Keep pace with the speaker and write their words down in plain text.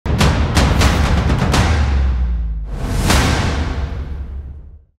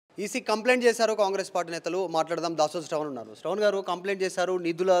EC complaint చేశారు Congress party నేతలు. మాట్లాడదాం. దాసోజు శ్రవణ్ ఉన్నారు. శ్రవణ్ గారు కంప్లైంట్ చేశారు,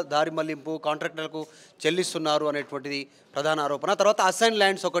 నిధుల దారి మళ్లింపు కాంట్రాక్టర్లకు చెల్లిస్తున్నారు అనేటువంటిది ప్రధాన ఆరోపణ. తర్వాత అసైన్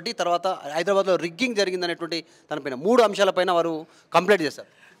ల్యాండ్స్ ఒకటి, తర్వాత హైదరాబాద్లో రిగ్గింగ్ జరిగిందనేటువంటి దానిపైన 3 అంశాలపైన వారు కంప్లైంట్ చేశారు.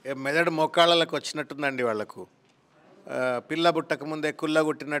 మెదడు మోకాళ్ళకు వచ్చినట్టుందండి వాళ్లకు. పిల్ల బుట్టక ముందే కుల్ల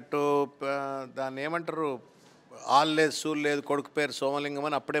గుట్టినట్టు. దాన్ని ఏమంటారు, ఆల్ లేదు సూల్ లేదు, కొడుకు పేరు సోమలింగం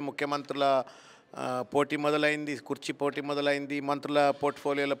అని అప్పుడే ముఖ్యమంత్రుల పోటీ మొదలైంది, కుర్చీ పోటీ మొదలైంది, మంత్రుల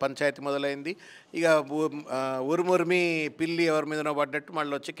పోర్ట్ఫోలియోలో పంచాయతీ మొదలైంది. ఇక ఉరుమురిమి పిల్లి ఎవరి మీదనో పడ్డట్టు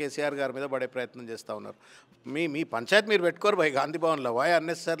మళ్ళీ వచ్చి కేసీఆర్ గారి మీద పడే ప్రయత్నం చేస్తూ ఉన్నారు. మీ పంచాయతీ మీరు పెట్టుకోరు బై గాంధీ భవన్లో. Why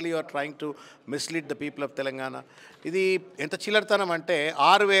unnecessarily you are trying to mislead the people of Telangana. ఇది ఎంత చిల్లరతనం అంటే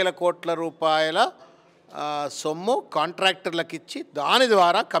 6,000 కోట్ల రూపాయల సొమ్ము కాంట్రాక్టర్లకు ఇచ్చి దాని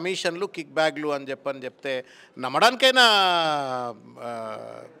ద్వారా కమిషన్లు, కిక్ బ్యాగ్లు అని చెప్తే నమ్మడానికైనా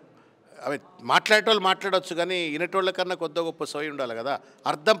అవి మాట్లాడేటోళ్ళు మాట్లాడవచ్చు, కానీ వినేటోళ్ళ కన్నా కొద్దిగా గొప్ప సోయి ఉండాలి కదా.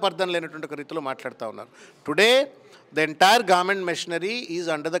 అర్థం లేనటువంటి ఒక రీతిలో మాట్లాడుతూ ఉన్నారు. Today the entire government machinery is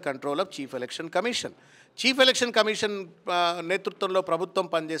under the control of chief election commission. Chief election commission నేతృత్వంలో ప్రభుత్వం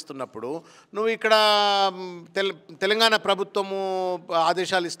పనిచేస్తున్నప్పుడు నువ్వు ఇక్కడ తెలంగాణ ప్రభుత్వము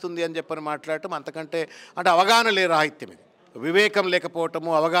ఆదేశాలు ఇస్తుంది అని చెప్పని మాట్లాడటం అంతకంటే అంటే అవగాహన లే రాహిత్యం. ఇది వివేకం లేకపోవటము,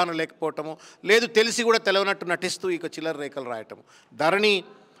 అవగాహన లేకపోవటము, లేదు తెలిసి కూడా తెలవనట్టు నటిస్తూ ఇక చిల్లర రేఖలు రాయటము, ధరణి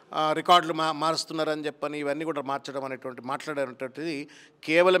రికార్డులు మారుస్తున్నారని చెప్పని ఇవన్నీ కూడా మాట్లాడేటువంటిది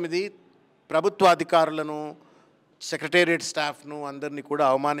కేవలం ఇది ప్రభుత్వ అధికారులను, సెక్రటేరియట్ స్టాఫ్ను అందరినీ కూడా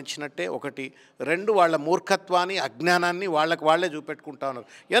అవమానించినట్టే. ఒకటి. 2, వాళ్ళ మూర్ఖత్వాన్ని, అజ్ఞానాన్ని వాళ్ళే చూపెట్టుకుంటా ఉన్నారు.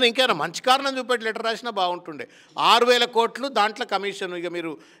 ఏదైనా ఇంకేమైనా మంచి కారణం చూపెట్టి లెటర్ రాసినా బాగుంటుండే. 6,000 కోట్లు దాంట్లో కమిషన్. ఇక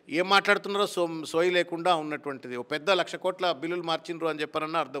మీరు ఏం మాట్లాడుతున్నారో సోయి లేకుండా ఉన్నటువంటిది. ఒక పెద్ద 1,00,000 కోట్ల బిల్లులు మార్చిండ్రు అని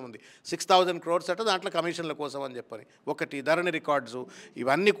చెప్పారన్న అర్థం ఉంది. 6,000 crores అట దాంట్లో కమిషన్ల కోసం అని చెప్పని. ఒకటి. ధరణి రికార్డ్స్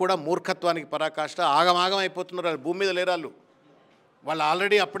ఇవన్నీ కూడా మూర్ఖత్వానికి పరాకాష్ట. ఆగమాగం అయిపోతున్నారు. భూమి మీద లేరాళ్ళు. వాళ్ళు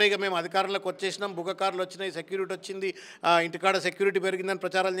ఆల్రెడీ అప్పుడే ఇక మేము అధికారంలోకి వచ్చేసినాం, బుగ్గకారులు వచ్చినాయి, సెక్యూరిటీ వచ్చింది, ఇంటికాడ సెక్యూరిటీ పెరిగిందని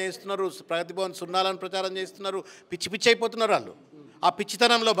ప్రచారం చేస్తున్నారు, ప్రగతి భవన్ సున్నాలని ప్రచారం చేస్తున్నారు. పిచ్చి అయిపోతున్నారు వాళ్ళు. ఆ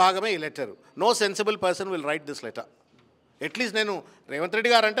పిచ్చితనంలో భాగమే ఈ letter. No sensible person will write this letter. At least నేను రేవంత్ రెడ్డి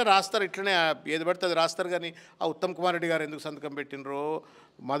గారు అంటే రాస్తారు, ఇట్లనే ఏది పడితే అది రాస్తారు, కానీ ఆ ఉత్తమ్ కుమార్ రెడ్డి గారు ఎందుకు సంతకం పెట్టినరో,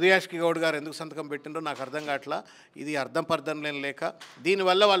 మధుయాష్కి గౌడ్ గారు ఎందుకు సంతకం పెట్టినరో నాకు అర్థం కావట్లా. ఇది అర్థం లేక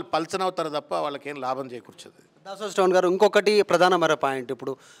దీనివల్ల వాళ్ళు పల్చనవుతారు తప్ప వాళ్ళకేం లాభం చేకూర్చదు. దాసోజు శ్రవణ్ గారు, ఇంకొకటి ప్రధానమైన పాయింట్,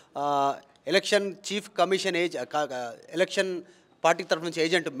 ఇప్పుడు election chief commission election party తరఫు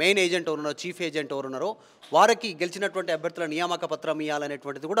నుంచి మెయిన్ ఏజెంట్ ఎవరున్నారో, చీఫ్ ఏజెంట్ ఎవరున్నారో వారికి గెలిచినటువంటి అభ్యర్థుల నియామక పత్రం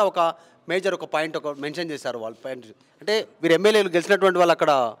ఇవ్వాలనేటువంటిది కూడా ఒక మేజర్ పాయింట్ మెన్షన్ చేశారు. వాళ్ళ పాయింట్ అంటే వీరు ఎమ్మెల్యేలు గెలిచినటువంటి వాళ్ళు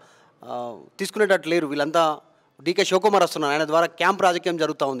అక్కడ తీసుకునేటట్టు లేరు. వీళ్ళంతా డీకే శివకుమార్ వస్తున్నారు, ఆయన ద్వారా క్యాంప్ రాజకీయం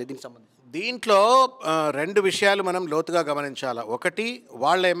జరుగుతూ ఉంది. దీనికి సంబంధించి దీంట్లో 2 విషయాలు మనం లోతుగా గమనించాలి. ఒకటి,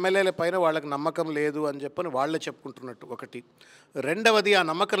 వాళ్ళ ఎమ్మెల్యేల పైన వాళ్ళకి నమ్మకం లేదు అని చెప్పని వాళ్ళే చెప్పుకుంటున్నట్టు ఒకటి. రెండవది, ఆ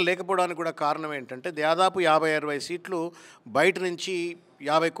నమ్మకం లేకపోవడానికి కూడా కారణం ఏంటంటే దాదాపు 50-60 సీట్లు బయట నుంచి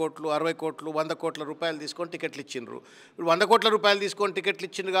 50 కోట్లు, 60 కోట్లు, 100 కోట్ల రూపాయలు తీసుకొని టికెట్లు ఇచ్చిండ్రు. ఇప్పుడు 100 కోట్ల రూపాయలు తీసుకొని టికెట్లు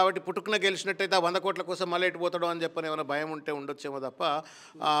ఇచ్చిండ్రు కాబట్టి పుట్టుకున గెలిచినట్టయితే ఆ 100 కోట్ల కోసం మళ్ళీ ఎటుపోతాడో అని చెప్పని ఏమైనా భయం ఉంటే ఉండొచ్చేమో తప్ప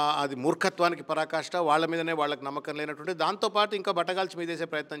అది మూర్ఖత్వానికి పరాకాష్ట. వాళ్ళ మీదనే వాళ్ళకి నమ్మకం లేనటువంటి. దాంతోపాటు ఇంకా బట్టగాల్చి మీదేసే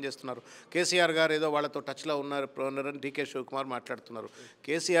ప్రయత్నం చేస్తున్నారు. కేసీఆర్ గారు ఏదో వాళ్ళతో టచ్లో ఉన్నారని డీకే శివకుమార్ మాట్లాడుతున్నారు.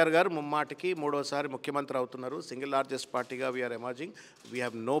 కేసీఆర్ గారు ముమ్మాటికి 3వసారి ముఖ్యమంత్రి అవుతున్నారు. సింగిల్ లార్జెస్ట్ పార్టీగా we are emerging. We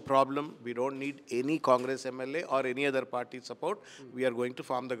have no problem. We don't need any Congress MLA or any other party support. We are going to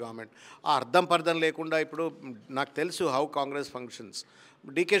form the government. ఆ అర్థం లేకుండా ఇప్పుడు నాకు తెలుసు how Congress functions.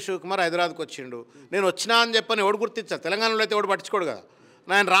 DK Shivakumar హైదరాబాద్కి వచ్చిండు, నేను వచ్చినా అని చెప్పని ఎవడు గుర్తించారు. తెలంగాణలో అయితే ఎవడు పట్టించుకోడు కదా.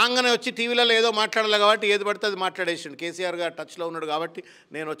 నేను రాగానే వచ్చి టీవీలలో ఏదో మాట్లాడాలి కాబట్టి ఏది పడితే అది మాట్లాడేసిండు. కేసీఆర్ గారు టచ్లో ఉన్నాడు కాబట్టి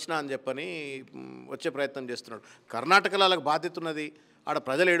నేను వచ్చినా అని చెప్పని వచ్చే ప్రయత్నం చేస్తున్నాడు. కర్ణాటకలో వాళ్ళకి బాధ్యత ఉన్నది. ఆడ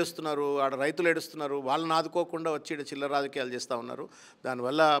ప్రజలు ఏడుస్తున్నారు, ఆడ రైతులు ఏడుస్తున్నారు. వాళ్ళని ఆదుకోకుండా వచ్చి చిల్లర రాజకీయాలు చేస్తూ ఉన్నారు.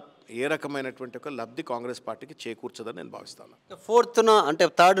 దానివల్ల ఏ రకమైనటువంటి ఒక లబ్ధి కాంగ్రెస్ పార్టీకి చేకూర్చదని నేను భావిస్తాను. 4th అంటే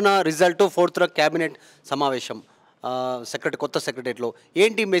 3rd రిజల్ట్, 4th క్యాబినెట్ సమావేశం కొత్త సెక్రటరీలో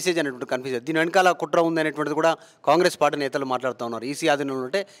ఏంటి మెసేజ్ అనేటువంటి కన్ఫ్యూజన్. దీని వెనకాల కుట్ర ఉంది అనేటువంటిది కూడా కాంగ్రెస్ పార్టీ నేతలు మాట్లాడుతూ ఉన్నారు. ఈసీ ఆధీనంలో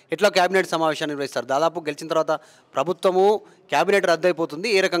ఉంటే ఎట్లా క్యాబినెట్ సమావేశాన్ని నిర్వహిస్తారు. దాదాపు గెలిచిన తర్వాత ప్రభుత్వము క్యాబినెట్ రద్దు అయిపోతుంది.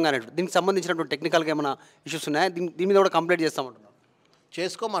 ఏ రకంగా అనేటువంటి దీనికి సంబంధించినటువంటి టెక్నికల్గా ఏమైనా ఇష్యూస్ ఉన్నాయా? దీని మీద కూడా కంప్లైంట్ చేస్తామంటున్నారు.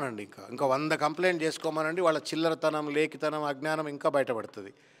 చేసుకోమనండి. ఇంకా 100 కంప్లైంట్ చేసుకోమనండి. వాళ్ళ చిల్లరతనం, లేఖితనం, అజ్ఞానం ఇంకా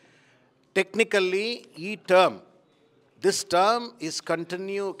బయటపడుతుంది. టెక్నికల్లీ ఈ this term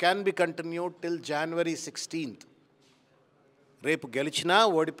can be continued till January 16th. రేపు గెలిచినా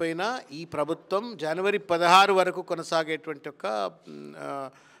ఓడిపోయినా ఈ ప్రభుత్వం January 16 వరకు కొనసాగేటువంటి ఒక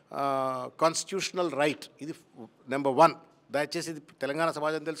కాన్స్టిట్యూషనల్ రైట్. ఇది నెంబర్ 1. దయచేసి ఇది తెలంగాణ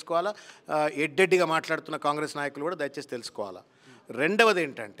సమాజం తెలుసుకోవాలా. ఎడ్డెడ్డిగా మాట్లాడుతున్న కాంగ్రెస్ నాయకులు కూడా దయచేసి తెలుసుకోవాలా. రెండవది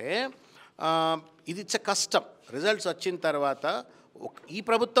ఏంటంటే ఇది కష్టం. రిజల్ట్స్ వచ్చిన తర్వాత ఈ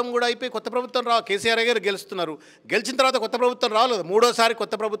ప్రభుత్వం కూడా అయిపోయి కొత్త ప్రభుత్వం కేసీఆర్ గారు గెలుస్తున్నారు. గెలిచిన తర్వాత కొత్త ప్రభుత్వం రాలేదు, మూడోసారి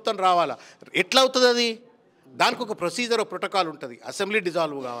కొత్త ప్రభుత్వం రావాలా? ఎట్లా అవుతుంది అది? దానికి ఒక ప్రొసీజర్, ప్రోటోకాల్ ఉంటుంది. అసెంబ్లీ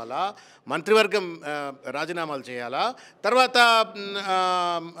డిజాల్వ్ కావాలా, మంత్రివర్గం రాజీనామాలు చేయాలా, తర్వాత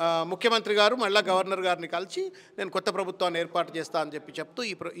ముఖ్యమంత్రి గారు మళ్ళీ గవర్నర్ గారిని కలిసి నేను కొత్త ప్రభుత్వాన్ని ఏర్పాటు చేస్తా అని చెప్తూ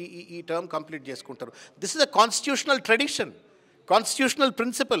ఈ టర్మ్ కంప్లీట్ చేసుకుంటారు. This is a constitutional tradition, constitutional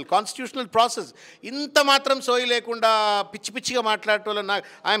principal, constitutional process. ఇంత మాత్రం సోయి లేకుండా పిచ్చి పిచ్చిగా మాట్లాడటం నాకు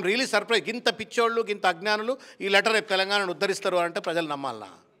ఐఎమ్ రియలీ సర్ప్రైజ్. గింత పిచ్చోళ్ళు, గింత అజ్ఞానులు ఈ లెటర్ రేపు తెలంగాణను ఉద్ధరిస్తారు అంటే ప్రజలు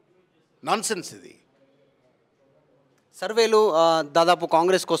నమ్మాలనా? నాన్సెన్స్ ఇది. సర్వేలు దాదాపు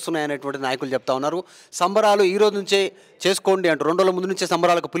కాంగ్రెస్కి వస్తున్నాయనేటువంటి నాయకులు చెప్తా ఉన్నారు. సంబరాలు ఈ రోజు నుంచే చేసుకోండి అంటూ 2 రోజుల ముందు నుంచే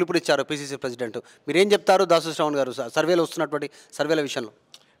సంబరాలకు పిలుపునిచ్చారు పిసిసి ప్రెసిడెంట్. మీరేం చెప్తారు దాసోజు శ్రవణ్ గారు సర్వేలు వస్తున్నటువంటి సర్వేల విషయంలో?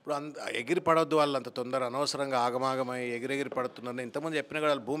 ఇప్పుడు ఎగిరి పడొద్దు వాళ్ళు, అంత తొందర అనవసరంగా ఆగమాగమై ఎగిరెగిరి పడుతున్నారు. ఇంతమంది చెప్పిన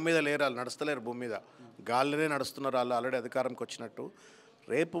కూడా వాళ్ళు భూమి మీద లేరు, వాళ్ళు నడుస్తలేరు, భూమి మీద గాలిలోనే నడుస్తున్నారు. వాళ్ళు ఆల్రెడీ అధికారంకి వచ్చినట్టు.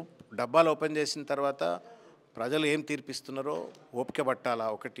 రేపు డబ్బాలు ఓపెన్ చేసిన తర్వాత ప్రజలు ఏం తీర్పిస్తున్నారో ఓపిక పట్టాలా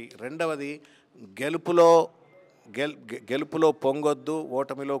ఒకటి. రెండవది, గెలుపులో పొంగొద్దు,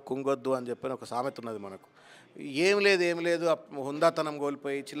 ఓటమిలో కుంగొద్దు అని చెప్పిన ఒక సామెత ఉన్నది మనకు. ఏం లేదు హుందాతనం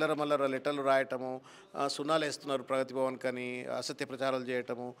కోల్పోయి చిల్లర మల్లర లెటర్లు రాయటము, సున్నాలు వేస్తున్నారు ప్రగతి భవన్కి అని, అసత్య ప్రచారాలు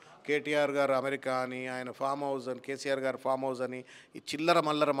చేయటము, కేటీఆర్ గారు అమెరికా అని, ఆయన ఫామ్ హౌస్ అని, కేసీఆర్ గారు ఫామ్ హౌస్ అని, ఈ చిల్లర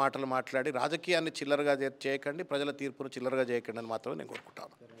మల్లర మాటలు మాట్లాడి రాజకీయాన్ని చిల్లరగా చేయకండి, ప్రజల తీర్పును చిల్లరగా చేయకండి అని మాత్రమే నేను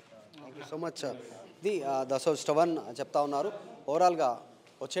కోరుకుంటాను. Thank you so much. ఇది దాసోజు శ్రవణ్ చెప్తా ఉన్నారు. ఓవరాల్గా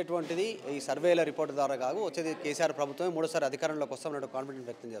వచ్చేటువంటిది ఈ సర్వేల రిపోర్ట్ ద్వారా కాదు, వచ్చేది కేసీఆర్ ప్రభుత్వమే మూడోసారి అధికారంలోకి వస్తామన్నట్టు కాన్ఫిడెన్స్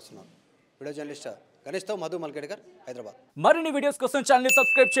వ్యక్తం చేస్తున్నారు. Video journalist గణేష్తో Madhu Malkedkar, Hyderabad. మరిన్ని వీడియోస్ కోసం ఛానల్ ని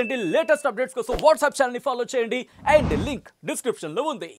సబ్స్క్రైబ్ చేయండి, లేటెస్ట్ అప్డేట్స్ కోసం వాట్సాప్ ఛానల్ ని ఫాలో చేయండి, అండ్ లింక్ డిస్క్రిప్షన్ లో ఉంది.